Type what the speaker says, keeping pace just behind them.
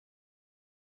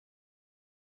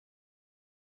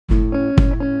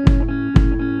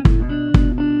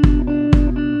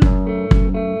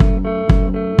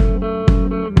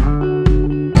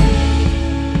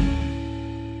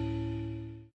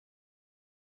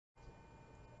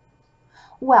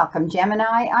Welcome,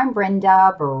 Gemini. I'm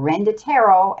Brenda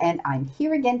Tarot, and I'm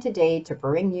here again today to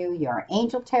bring you your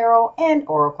Angel Tarot and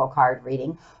Oracle card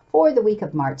reading for the week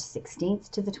of March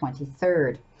 16th to the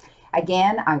 23rd.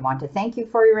 Again, I want to thank you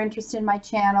for your interest in my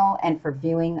channel and for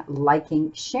viewing,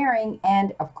 liking, sharing,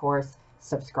 and of course,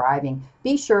 subscribing.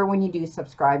 Be sure when you do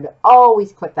subscribe to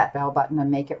always click that bell button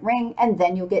and make it ring, and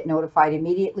then you'll get notified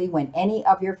immediately when any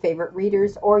of your favorite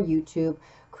readers or YouTube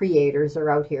creators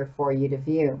are out here for you to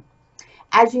view.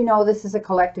 As you know, this is a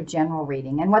collective general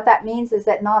reading, and what that means is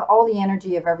that not all the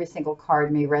energy of every single card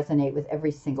may resonate with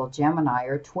every single Gemini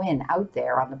or twin out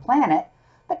there on the planet,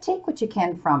 but take what you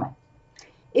can from it.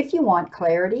 If you want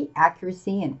clarity,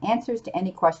 accuracy, and answers to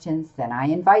any questions, then I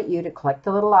invite you to click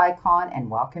the little icon and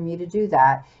welcome you to do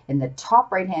that in the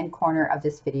top right-hand corner of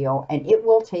this video, and it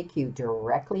will take you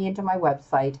directly into my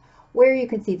website where you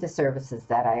can see the services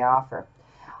that I offer.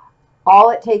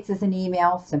 All it takes is an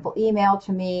email, simple email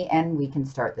to me, and we can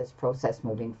start this process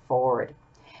moving forward.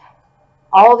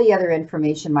 All the other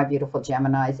information, my beautiful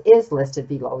Geminis, is listed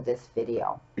below this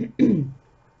video.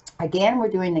 Again, we're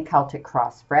doing the Celtic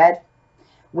cross spread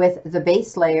with the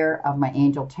base layer of my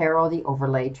Angel Tarot, the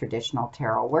overlay traditional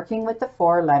tarot, working with the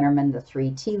 4 Lenormand, the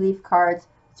 3 tea leaf cards.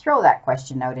 Throw that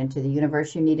question out into the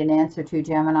universe you need an answer to,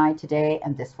 Gemini, today,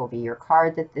 and this will be your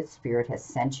card that the Spirit has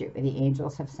sent you, the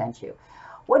angels have sent you.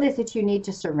 What is it you need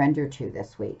to surrender to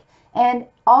this week? And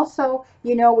also,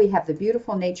 you know, we have the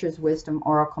beautiful Nature's Wisdom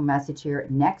Oracle message here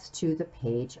next to the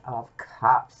Page of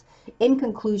Cups. In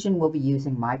conclusion, we'll be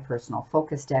using my personal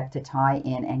focus deck to tie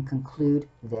in and conclude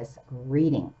this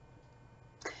reading.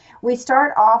 We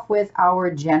start off with our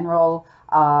general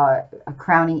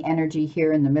crowning energy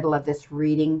here in the middle of this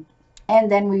reading,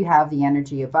 and then we have the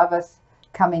energy above us,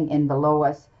 coming in below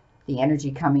us, the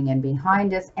energy coming in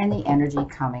behind us, and the energy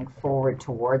coming forward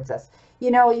towards us. You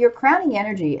know, your crowning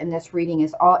energy in this reading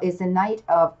is the Knight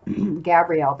of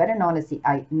Gabrielle, better known as the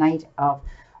Knight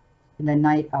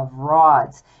of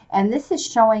Rods. And this is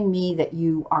showing me that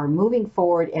you are moving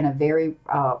forward in a very,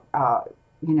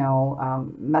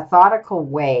 methodical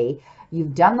way.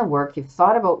 You've done the work, you've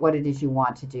thought about what it is you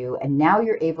want to do, and now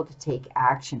you're able to take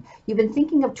action. You've been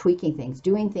thinking of tweaking things,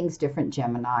 doing things different,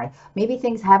 Gemini. Maybe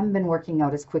things haven't been working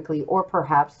out as quickly or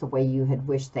perhaps the way you had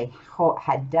wished they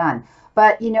had done.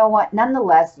 But you know what?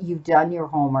 Nonetheless, you've done your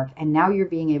homework and now you're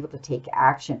being able to take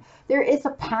action. There is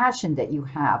a passion that you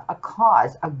have, a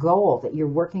cause, a goal that you're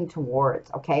working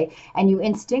towards, okay? And you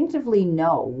instinctively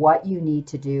know what you need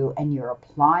to do, and you're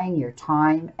applying your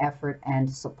time, effort, and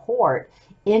support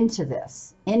into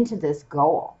this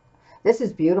goal. This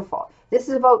is beautiful. This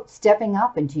is about stepping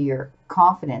up into your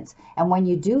confidence. And when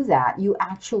you do that, you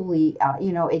actually,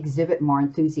 exhibit more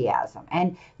enthusiasm.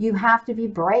 And you have to be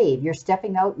brave. You're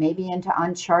stepping out maybe into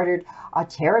uncharted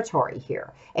territory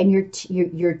here. And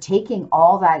you're taking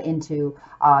all that into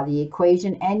the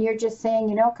equation. And you're just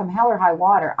saying, come hell or high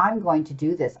water, I'm going to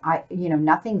do this.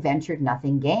 Nothing ventured,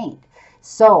 nothing gained.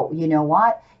 So, you know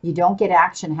what? You don't get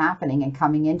action happening and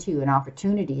coming into you and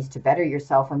opportunities to better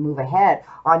yourself and move ahead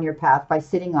on your path by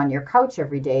sitting on your couch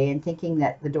every day and thinking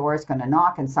that the door is going to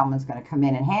knock and someone's going to come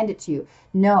in and hand it to you.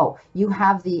 No, you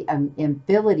have the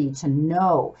ability to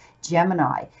know,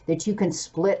 Gemini, that you can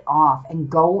split off and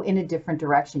go in a different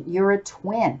direction. You're a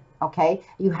twin, okay?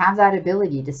 You have that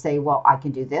ability to say, well, I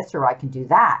can do this or I can do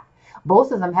that.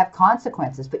 Both of them have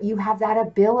consequences, but you have that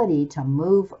ability to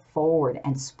move forward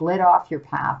and split off your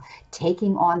path,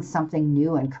 taking on something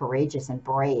new and courageous and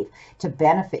brave to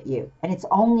benefit you. And it's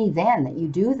only then that you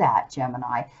do that,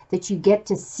 Gemini, that you get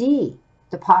to see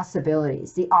the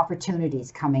possibilities, the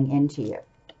opportunities coming into you.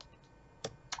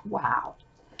 Wow.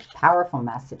 Powerful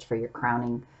message for your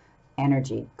crowning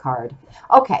energy card.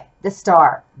 Okay, the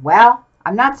Star. Well,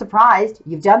 I'm not surprised.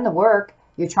 You've done the work.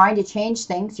 You're trying to change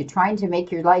things. You're trying to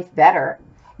make your life better.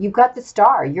 You've got the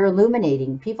Star. You're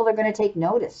illuminating. People are going to take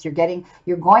notice. You're going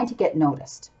to get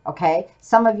noticed. Okay.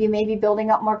 Some of you may be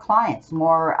building up more clients,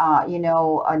 more,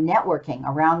 networking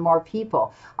around more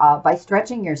people by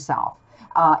stretching yourself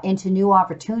into new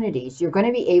opportunities. You're going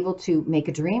to be able to make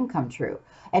a dream come true.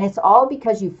 And it's all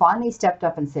because you finally stepped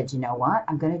up and said, you know what?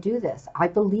 I'm going to do this. I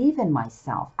believe in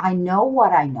myself. I know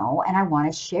what I know, and I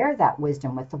want to share that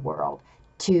wisdom with the world,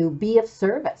 to be of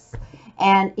service.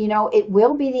 And it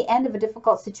will be the end of a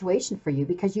difficult situation for you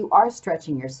because you are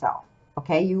stretching yourself.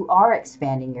 Okay, you are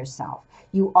expanding yourself,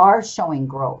 you are showing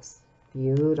growth.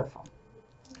 Beautiful.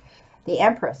 The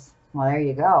Empress. Well, there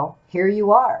you go. Here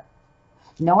you are,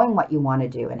 knowing what you want to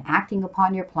do and acting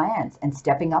upon your plans and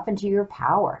stepping up into your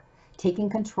power, taking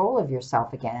control of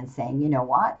yourself again and saying, you know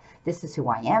what, this is who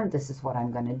I am, this is what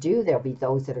I'm going to do. There'll be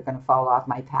those that are going to fall off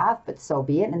my path, but so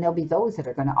be it. And there'll be those that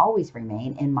are going to always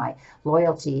remain in my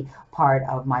loyalty part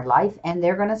of my life, and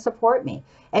they're going to support me.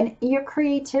 And your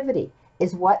creativity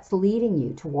is what's leading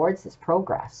you towards this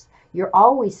progress. You're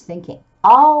always thinking,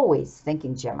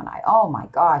 Gemini. Oh my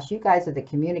gosh, you guys are the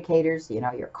communicators. You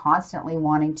know, you're constantly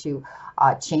wanting to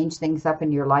change things up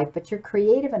in your life, but you're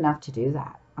creative enough to do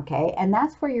that. Okay, and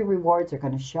that's where your rewards are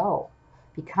going to show,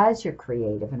 because you're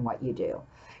creative in what you do.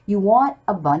 You want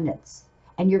abundance,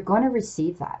 and you're going to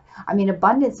receive that. I mean,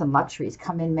 abundance and luxuries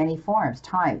come in many forms: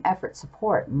 time, effort,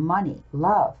 support, money,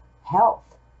 love,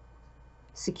 health,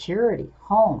 security,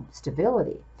 home,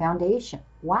 stability, foundation.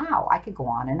 Wow, I could go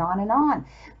on and on and on,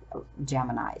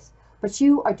 Geminis. But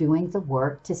you are doing the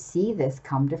work to see this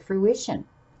come to fruition.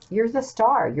 You're the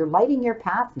star. You're lighting your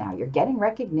path now. You're getting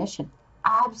recognition.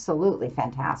 Absolutely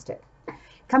fantastic.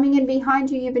 Coming in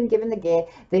behind you, you've been given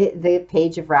the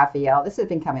page of Raphael. This has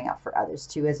been coming up for others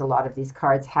too, as a lot of these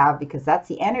cards have, because that's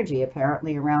the energy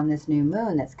apparently around this new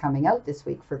moon that's coming out this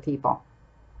week for people.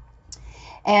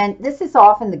 And this is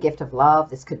often the gift of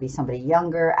love. This could be somebody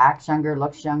younger, acts younger,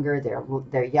 looks younger.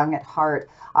 They're young at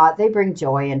heart. They bring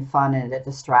joy and fun and a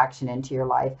distraction into your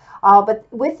life. But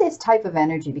with this type of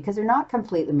energy, because they're not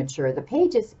completely mature, the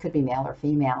pages could be male or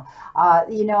female.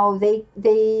 You know,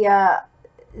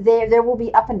 there will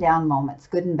be up and down moments,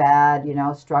 good and bad, you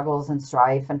know, struggles and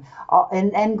strife,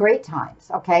 and great times,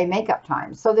 okay, make-up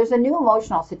times. So there's a new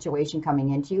emotional situation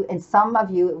coming into you, and some of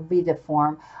you, it will be the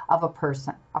form of a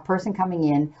person coming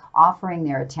in, offering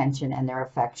their attention and their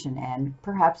affection, and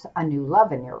perhaps a new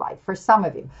love in your life for some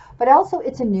of you. But also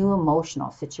it's a new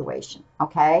emotional situation,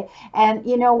 okay? And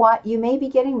you know what? You may be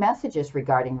getting messages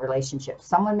regarding relationships.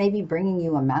 Someone may be bringing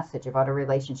you a message about a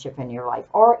relationship in your life,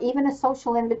 or even a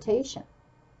social invitation,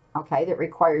 okay, that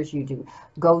requires you to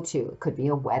go to. It could be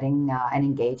a wedding, an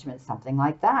engagement, something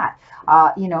like that.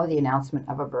 You know, the announcement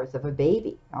of a birth of a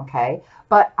baby, okay?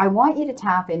 But I want you to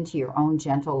tap into your own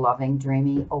gentle, loving,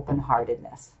 dreamy,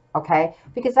 open-heartedness, okay?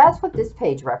 Because that's what this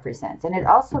page represents. And it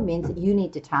also means that you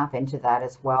need to tap into that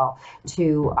as well,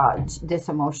 to this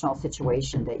emotional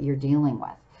situation that you're dealing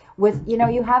with. You know,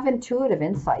 you have intuitive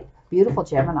insight. Beautiful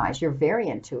Geminis, you're very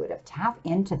intuitive. Tap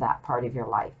into that part of your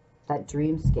life, that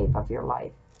dreamscape of your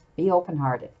life. Be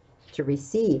open-hearted to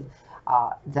receive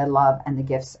the love and the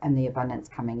gifts and the abundance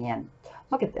coming in.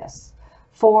 Look at this.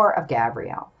 4 of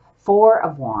Gabrielle, 4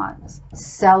 of Wands,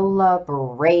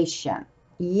 celebration.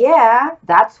 Yeah,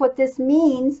 that's what this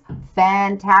means.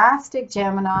 Fantastic,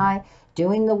 Gemini.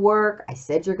 Doing the work. I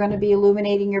said you're going to be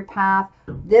illuminating your path.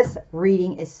 This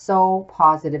reading is so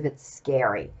positive, it's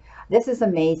scary. This is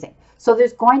amazing. So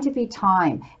there's going to be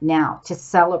time now to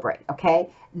celebrate, okay?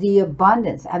 The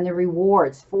abundance and the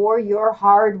rewards for your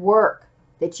hard work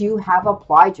that you have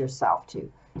applied yourself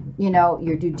to. You know,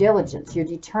 your due diligence, your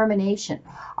determination,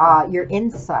 your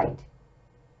insight.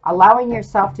 Allowing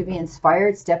yourself to be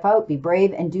inspired, step out, be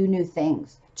brave, and do new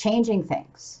things. Changing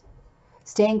things.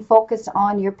 Staying focused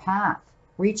on your path.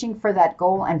 Reaching for that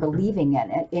goal and believing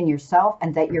in yourself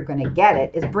and that you're going to get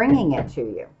it is bringing it to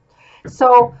you.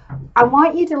 So I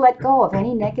want you to let go of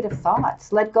any negative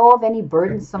thoughts. Let go of any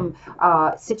burdensome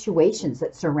situations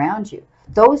that surround you.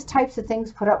 Those types of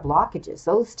things put up blockages.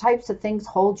 Those types of things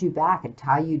hold you back and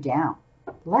tie you down.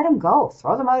 Let them go.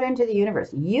 Throw them out into the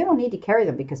universe. You don't need to carry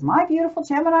them, because my beautiful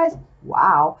Geminis,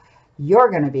 wow,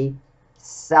 you're going to be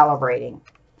celebrating.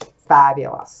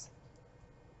 Fabulous.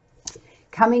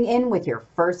 Coming in with your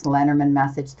first Lenormand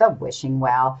message, the wishing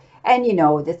well. And you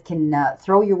know, this can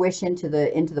throw your wish into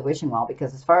the wishing well,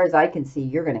 because as far as I can see,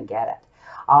 you're going to get it.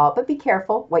 But be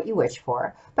careful what you wish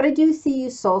for. But I do see you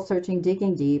soul searching,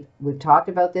 digging deep. We've talked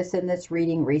about this in this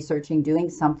reading, researching, doing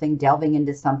something, delving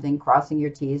into something, crossing your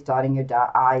T's, dotting your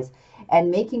I's, and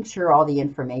making sure all the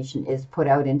information is put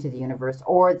out into the universe,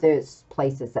 or there's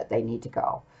places that they need to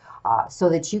go, so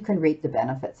that you can reap the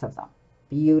benefits of them.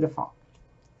 Beautiful.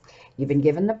 You've been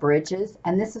given the bridges,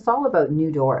 and this is all about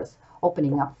new doors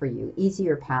opening up for you,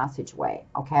 easier passageway,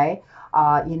 okay?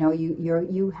 You know,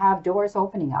 you have doors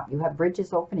opening up, you have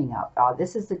bridges opening up.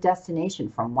 This is the destination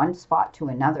from one spot to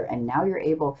another, and now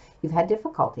you've had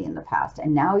difficulty in the past,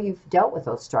 and now you've dealt with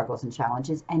those struggles and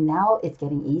challenges, and now it's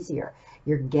getting easier.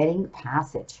 You're getting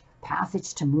passage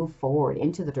to move forward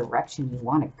into the direction you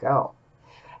want to go.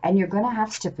 And you're going to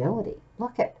have stability.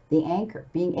 Look at the anchor,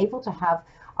 being able to have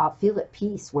feel at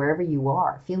peace wherever you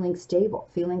are, feeling stable,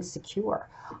 feeling secure.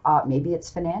 Maybe it's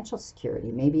financial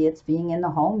security. Maybe it's being in the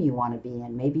home you want to be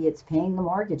in. Maybe it's paying the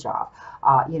mortgage off.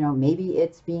 You know, maybe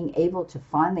it's being able to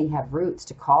finally have roots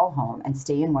to call home and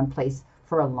stay in one place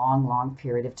for a long, long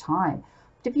period of time.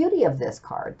 The beauty of this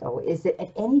card, though, is that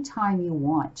at any time you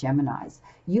want, Geminis,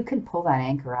 you can pull that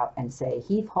anchor out and say,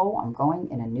 heave ho, I'm going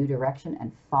in a new direction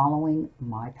and following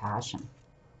my passion.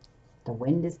 The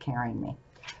wind is carrying me.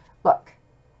 Look,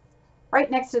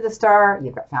 right next to the star,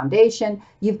 you've got foundation,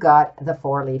 you've got the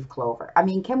 4-leaf clover. I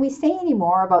mean, can we say any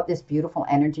more about this beautiful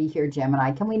energy here,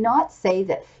 Gemini? Can we not say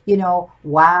that, you know,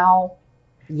 wow,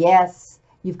 yes,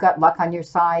 you've got luck on your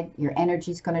side, your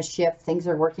energy's going to shift, things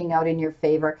are working out in your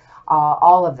favor.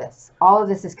 All of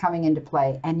this is coming into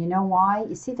play. And you know why?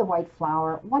 You see the white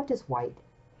flower? What does white?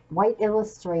 White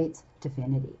illustrates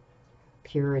divinity,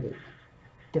 purity,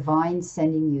 divine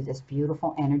sending you this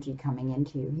beautiful energy coming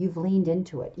into you. You've leaned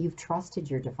into it. You've trusted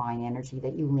your divine energy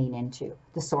that you lean into,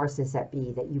 the sources that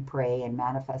be, that you pray and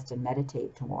manifest and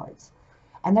meditate towards.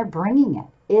 And they're bringing it.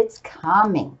 It's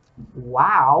coming.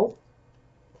 Wow.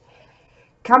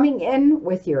 Coming in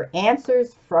with your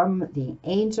answers from the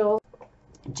angels.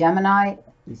 Gemini,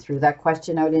 you threw that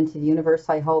question out into the universe,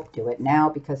 I hope. Do it now,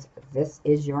 because this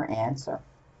is your answer.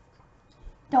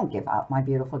 Don't give up, my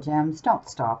beautiful gems. Don't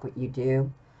stop what you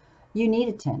do. You need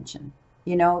attention.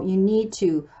 You know, you need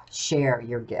to share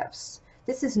your gifts.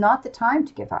 This is not the time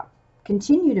to give up.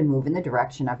 Continue to move in the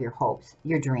direction of your hopes,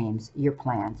 your dreams, your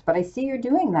plans. But I see you're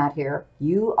doing that here.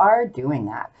 You are doing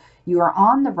that. You are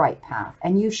on the right path,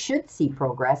 and you should see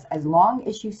progress as long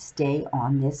as you stay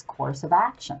on this course of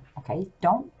action, okay?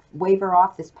 Don't waver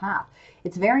off this path.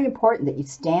 It's very important that you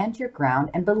stand your ground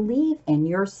and believe in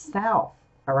yourself,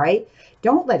 all right?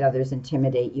 Don't let others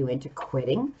intimidate you into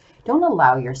quitting. Don't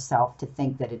allow yourself to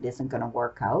think that it isn't going to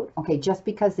work out, okay? Just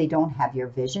because they don't have your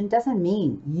vision doesn't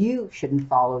mean you shouldn't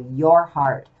follow your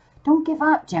heart. Don't give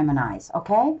up, Geminis,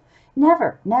 okay?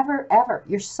 Never, never, ever.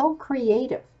 You're so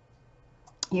creative.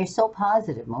 You're so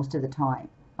positive most of the time,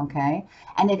 okay?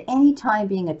 And at any time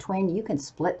being a twin, you can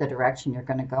split the direction you're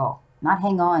going to go. Not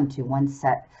hang on to one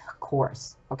set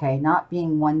course, okay? Not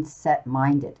being one set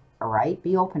minded, all right?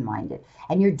 Be open-minded.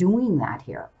 And you're doing that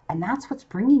here. And that's what's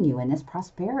bringing you in this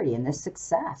prosperity and this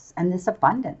success and this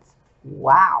abundance.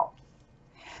 Wow.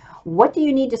 What do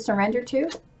you need to surrender to?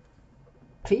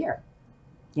 Fear.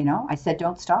 You know, I said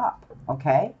don't stop,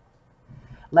 okay?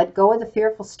 Let go of the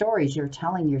fearful stories you're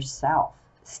telling yourself.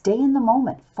 Stay in the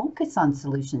moment, focus on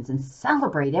solutions, and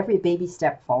celebrate every baby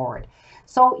step forward.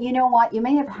 So, you know what? You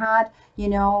may have had, you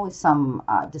know, some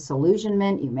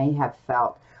disillusionment. You may have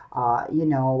felt, you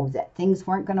know, that things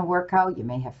weren't going to work out. You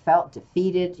may have felt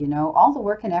defeated, you know, all the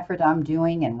work and effort I'm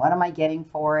doing and what am I getting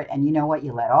for it? And you know what?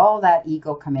 You let all that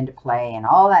ego come into play and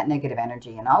all that negative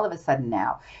energy. And all of a sudden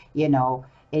now, you know,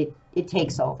 it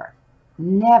takes over.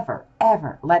 Never,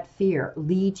 ever let fear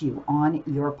lead you on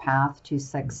your path to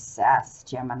success,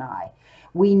 Gemini.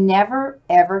 We never,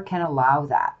 ever can allow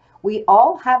that. We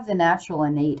all have the natural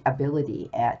innate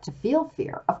ability to feel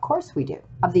fear. Of course we do,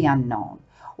 of the unknown.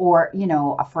 Or, you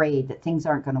know, afraid that things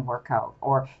aren't going to work out.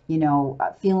 Or, you know,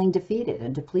 feeling defeated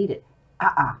and depleted.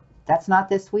 That's not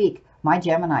this week. My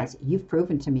Geminis, you've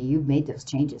proven to me you've made those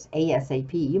changes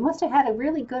ASAP. You must have had a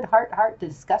really good heart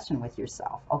discussion with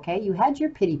yourself, okay? You had your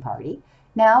pity party.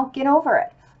 Now get over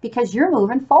it, because you're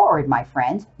moving forward, my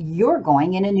friends. You're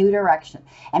going in a new direction.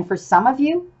 And for some of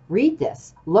you, read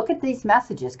this. Look at these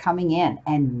messages coming in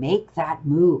and make that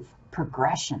move.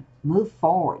 Progression. Move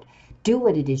forward. Do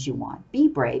what it is you want. Be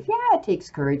brave. Yeah, it takes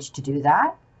courage to do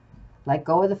that. Let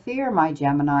go of the fear, my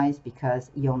Geminis,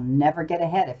 because you'll never get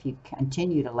ahead if you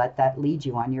continue to let that lead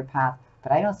you on your path.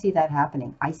 But I don't see that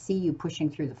happening. I see you pushing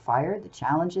through the fire, the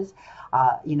challenges,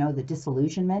 you know, the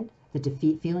disillusionment, the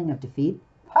defeat, feeling of defeat.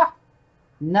 Ha!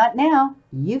 Not now.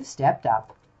 You've stepped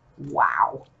up.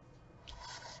 Wow.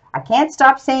 I can't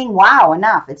stop saying wow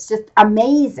enough. It's just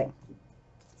amazing.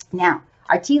 Now,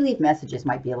 our tea leaf messages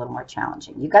might be a little more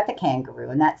challenging. You got the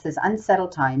kangaroo, and that says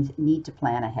unsettled times need to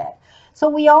plan ahead. So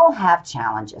we all have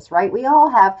challenges, right? We all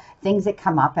have things that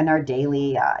come up in our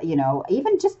daily, you know,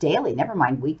 even just daily, never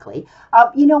mind weekly.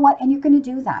 You know what? And you're going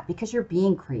to do that because you're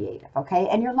being creative, okay?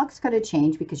 And your luck's going to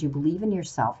change because you believe in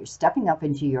yourself. You're stepping up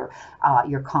into your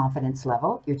confidence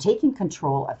level. You're taking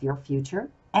control of your future.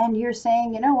 And you're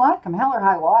saying, you know what? Come hell or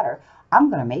high water, I'm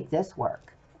going to make this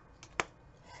work.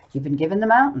 You've been given the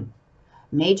mountain.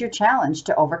 Major challenge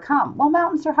to overcome. Well,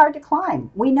 mountains are hard to climb.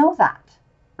 We know that,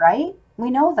 right? We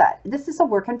know that. This is a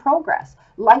work in progress.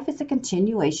 Life is a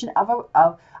continuation of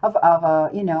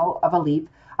a leap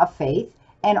of faith,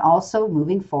 and also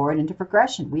moving forward into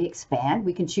progression. We expand.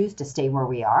 We can choose to stay where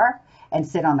we are and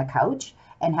sit on the couch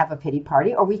and have a pity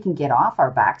party, or we can get off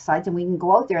our backsides and we can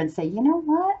go out there and say, you know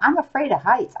what? I'm afraid of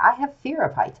heights. I have fear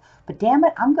of heights, but damn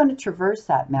it, I'm going to traverse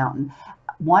that mountain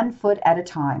 1 foot at a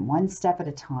time, 1 step at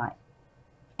a time.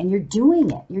 And you're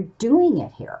doing it. You're doing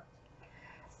it here.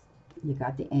 You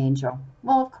got the angel.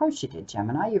 Well, of course you did,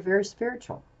 Gemini. You're very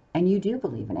spiritual. And you do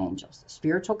believe in angels,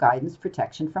 spiritual guidance,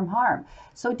 protection from harm.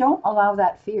 So don't allow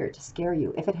that fear to scare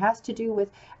you. If it has to do with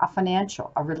a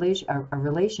financial, a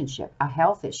relationship, a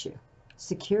health issue,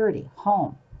 security,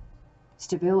 home,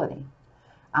 stability,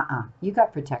 you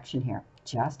got protection here.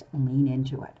 Just lean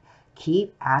into it.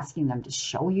 Keep asking them to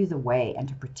show you the way and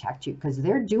to protect you, because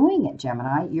they're doing it,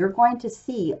 Gemini. You're going to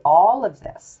see all of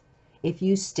this if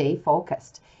you stay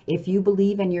focused, if you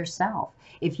believe in yourself,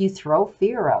 if you throw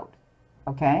fear out,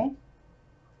 okay?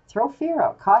 Throw fear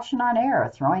out. Caution on air,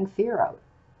 throwing fear out.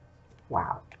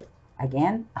 Wow.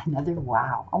 Again, another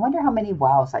wow. I wonder how many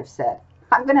wows I've said.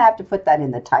 I'm going to have to put that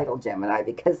in the title, Gemini,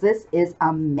 because this is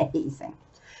amazing.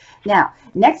 Now,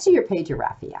 next to your page of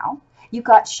Raphael, you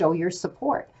got show your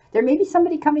support. There may be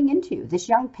somebody coming into you. This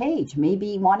young page may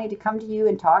be wanting to come to you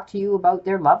and talk to you about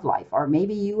their love life, or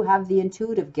maybe you have the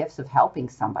intuitive gifts of helping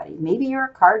somebody. Maybe you're a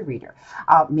card reader.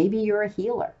 Maybe you're a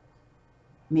healer.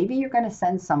 Maybe you're going to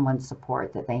send someone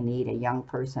support that they need, a young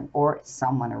person or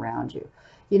someone around you.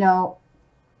 You know,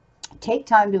 take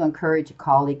time to encourage a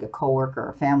colleague, a coworker,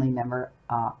 a family member,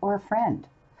 or a friend.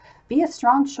 Be a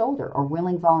strong shoulder or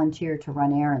willing volunteer to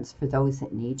run errands for those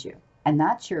that need you. And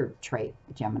that's your trait,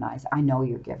 Geminis. I know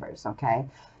you're givers, okay?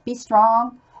 Be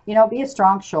strong, be a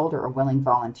strong shoulder or willing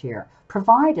volunteer.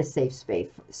 Provide a safe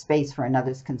space for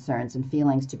another's concerns and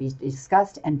feelings to be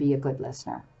discussed, and be a good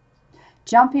listener.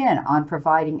 Jump in on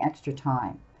providing extra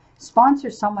time.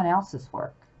 Sponsor someone else's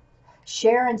work.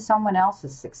 Share in someone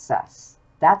else's success.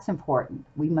 That's important.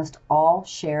 We must all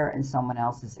share in someone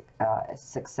else's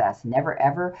success. Never,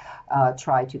 ever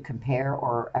try to compare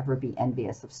or ever be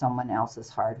envious of someone else's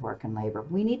hard work and labor.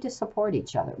 We need to support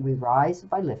each other. We rise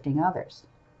by lifting others.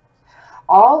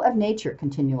 All of nature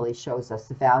continually shows us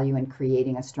the value in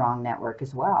creating a strong network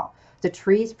as well. The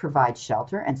trees provide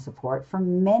shelter and support for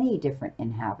many different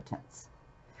inhabitants.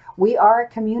 We are a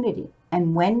community,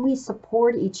 and when we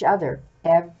support each other,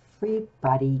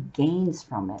 everybody gains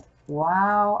from it.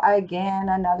 Wow, again,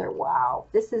 another wow.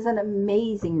 This is an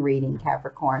amazing reading,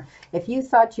 Capricorn. If you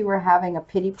thought you were having a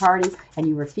pity party and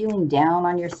you were feeling down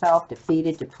on yourself,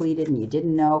 defeated, depleted, and you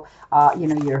didn't know,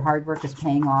 your hard work is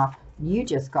paying off, you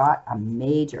just got a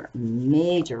major,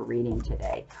 major reading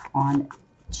today on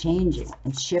changing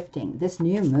and shifting. This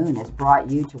new moon has brought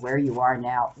you to where you are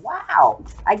now. Wow,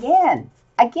 again,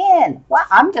 wow.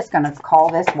 I'm just going to call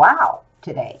this wow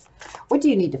today. What do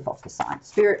you need to focus on?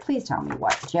 Spirit, please tell me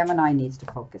what Gemini needs to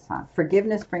focus on.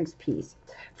 Forgiveness brings peace.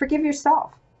 Forgive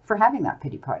yourself for having that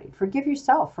pity party. Forgive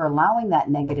yourself for allowing that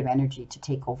negative energy to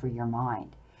take over your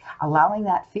mind. Allowing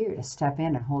that fear to step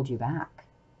in and hold you back.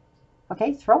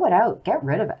 Okay, throw it out. Get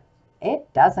rid of it.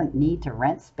 It doesn't need to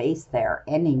rent space there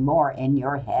anymore in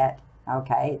your head.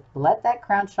 Okay, let that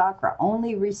crown chakra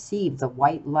only receive the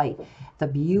white light, the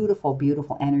beautiful,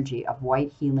 beautiful energy of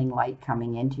white healing light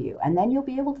coming into you. And then you'll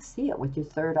be able to see it with your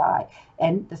third eye.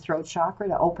 And the throat chakra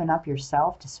to open up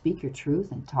yourself, to speak your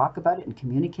truth and talk about it and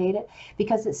communicate it,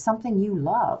 because it's something you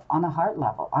love on a heart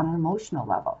level, on an emotional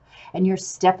level. And you're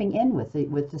stepping in with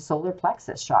the solar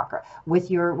plexus chakra,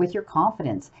 with your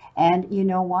confidence. And you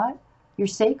know what? Your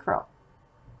sacral.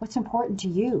 What's important to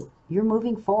you? You're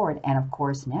moving forward. And of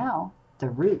course now, the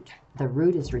root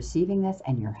is receiving this,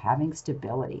 and you're having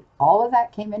stability. All of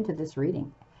that came into this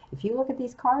reading. If you look at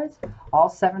these cards, all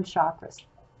seven chakras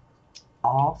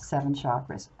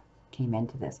came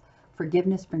into this.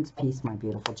 Forgiveness brings peace, my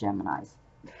beautiful Geminis.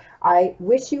 I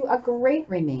wish you a great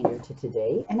remainder to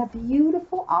today and a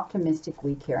beautiful, optimistic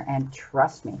week here. And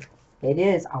trust me, it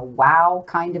is a wow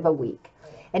kind of a week.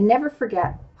 And never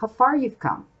forget how far you've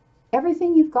come.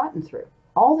 Everything you've gotten through,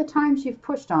 all the times you've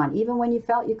pushed on, even when you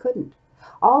felt you couldn't,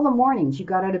 all the mornings you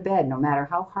got out of bed, no matter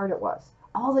how hard it was,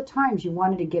 all the times you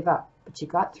wanted to give up, but you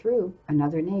got through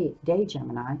another day,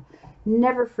 Gemini.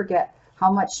 Never forget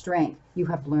how much strength you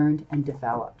have learned and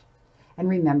developed. And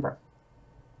remember,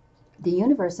 the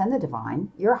universe and the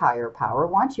divine, your higher power,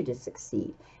 wants you to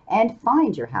succeed and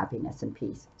find your happiness and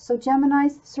peace. So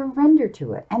Geminis, surrender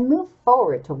to it and move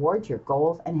forward towards your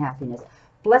goals and happiness.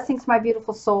 Blessings, my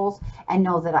beautiful souls, and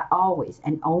know that I always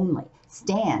and only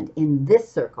stand in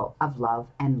this circle of love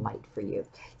and light for you.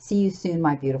 See you soon,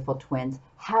 my beautiful twins.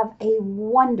 Have a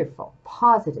wonderful,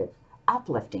 positive,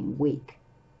 uplifting week.